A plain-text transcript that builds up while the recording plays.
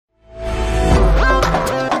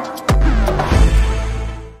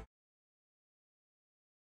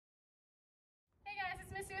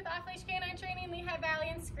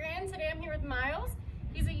with Miles.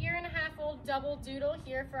 He's a 1.5-year-old double Doodle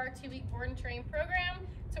here for our 2-week board and train program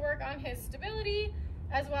to work on his stability,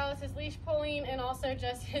 as well as his leash pulling and also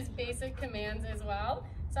just his basic commands as well.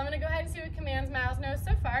 So I'm going to go ahead and see what commands Miles knows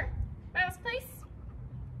so far. Miles, place.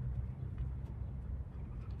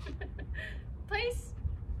 Place.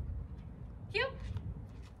 Heel.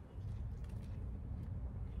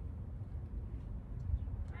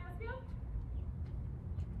 Miles, heel.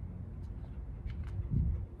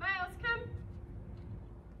 Miles, come.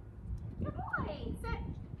 Good boy. Sit.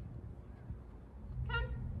 Come.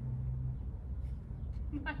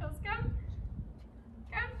 Miles, come.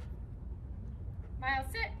 Come. Miles,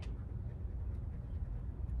 sit.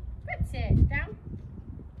 Good sit. Down.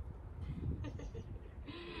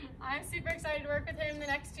 I'm super excited to work with him the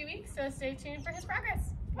next 2 weeks, so stay tuned for his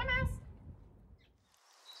progress. Come on, Miles.